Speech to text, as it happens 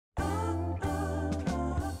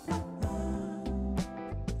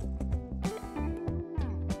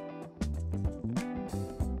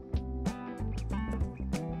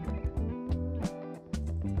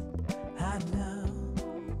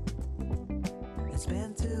It's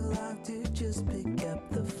been too long to just pick up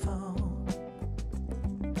the phone,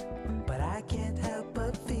 but I can't help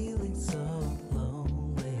but feeling so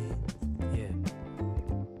lonely. Yeah.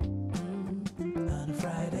 On a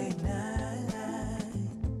Friday night.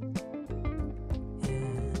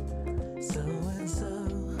 Yeah. So and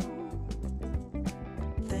so,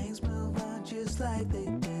 things move on just like they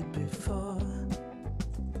did before.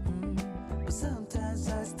 But sometimes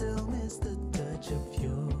I still miss the touch of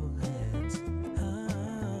your hands.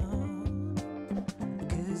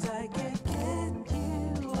 Cause I can't get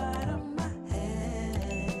you out of my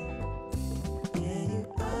head. Yeah, you're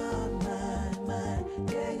on my mind.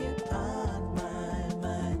 Yeah, you're on my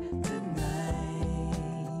mind tonight.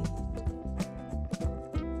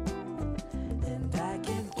 And I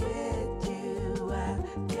can't get you out,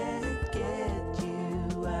 can't get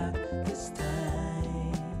you out this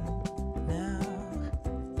time. Now,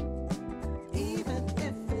 even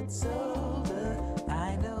if it's over,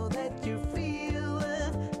 I know that you're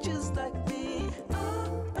feeling just like me.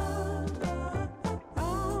 Oh, oh, oh, oh,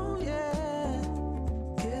 oh, yeah.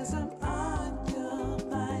 'Cause I'm on your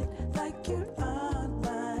mind, like you're on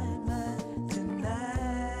my mind tonight.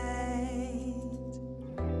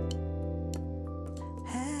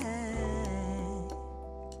 Hey.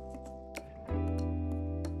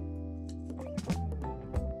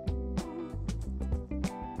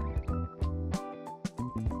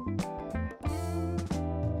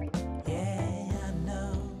 Yeah, I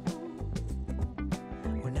know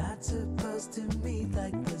we're not supposed to meet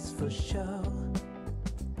like this for sure.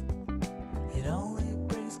 It only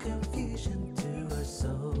brings confusion to our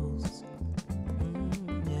souls.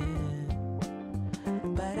 Yeah.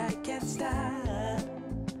 But I can't stop.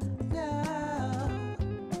 No.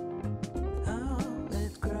 Oh,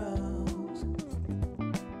 it grows.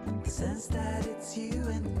 The sense that it's you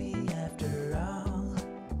and me after all.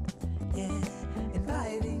 Yeah,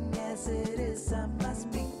 inviting as it is, I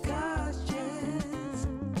must be cautious.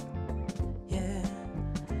 Yeah,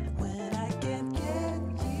 when I can't get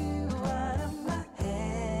you out of my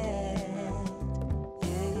head.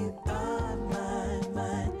 Yeah, you're on my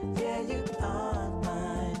mind. Yeah, you're on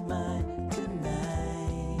my mind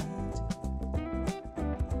tonight.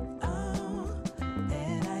 Oh,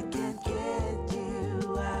 and I can't get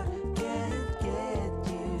you out, can't get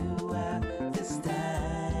you out this time.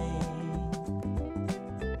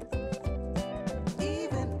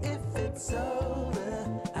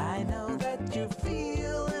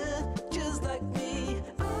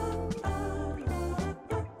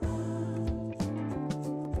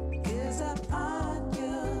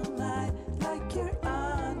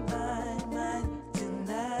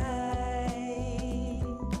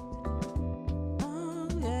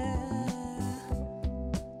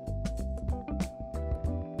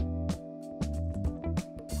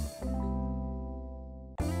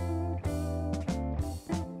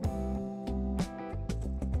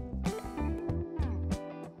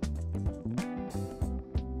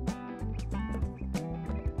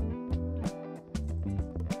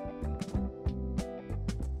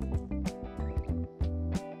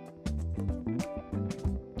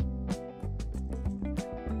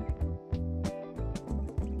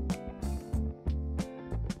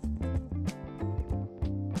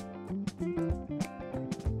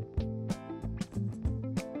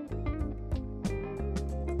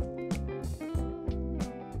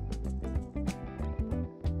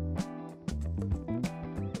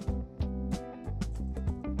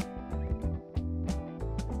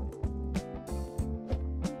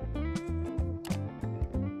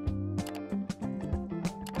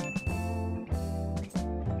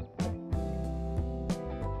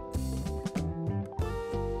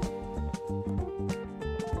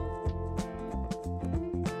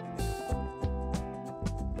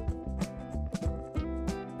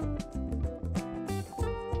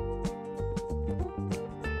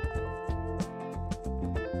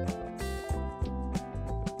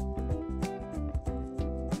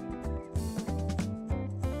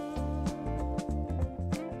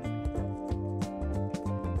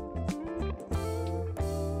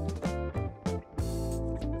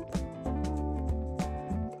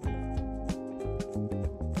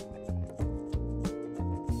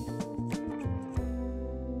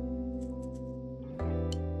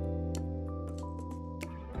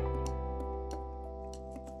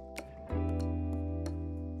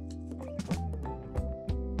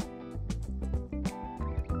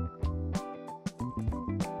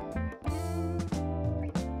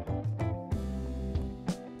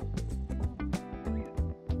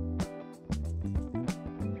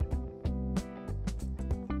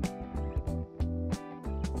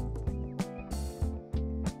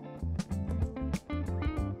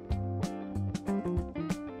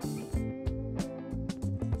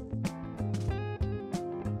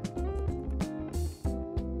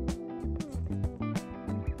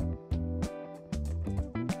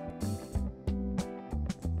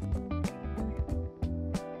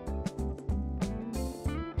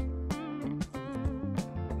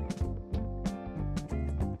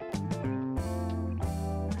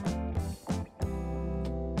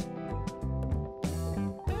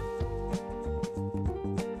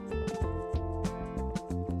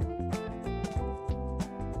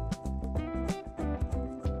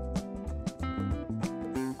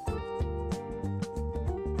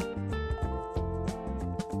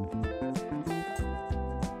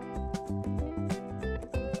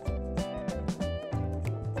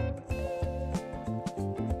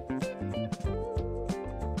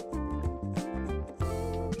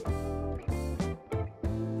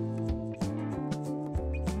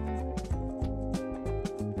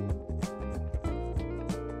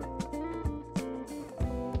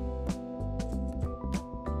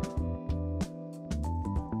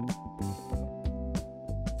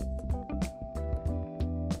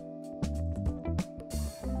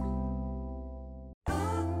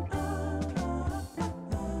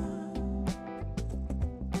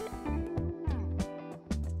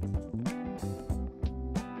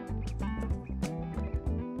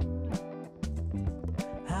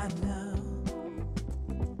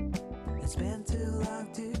 It's been too long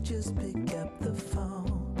to just pick up the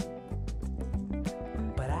phone,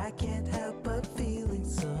 but I can't help but feeling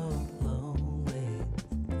so lonely.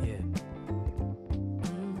 Yeah.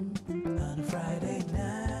 On a Friday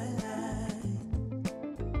night.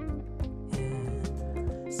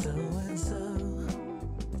 Yeah. So and so,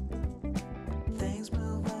 things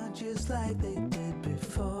move on just like they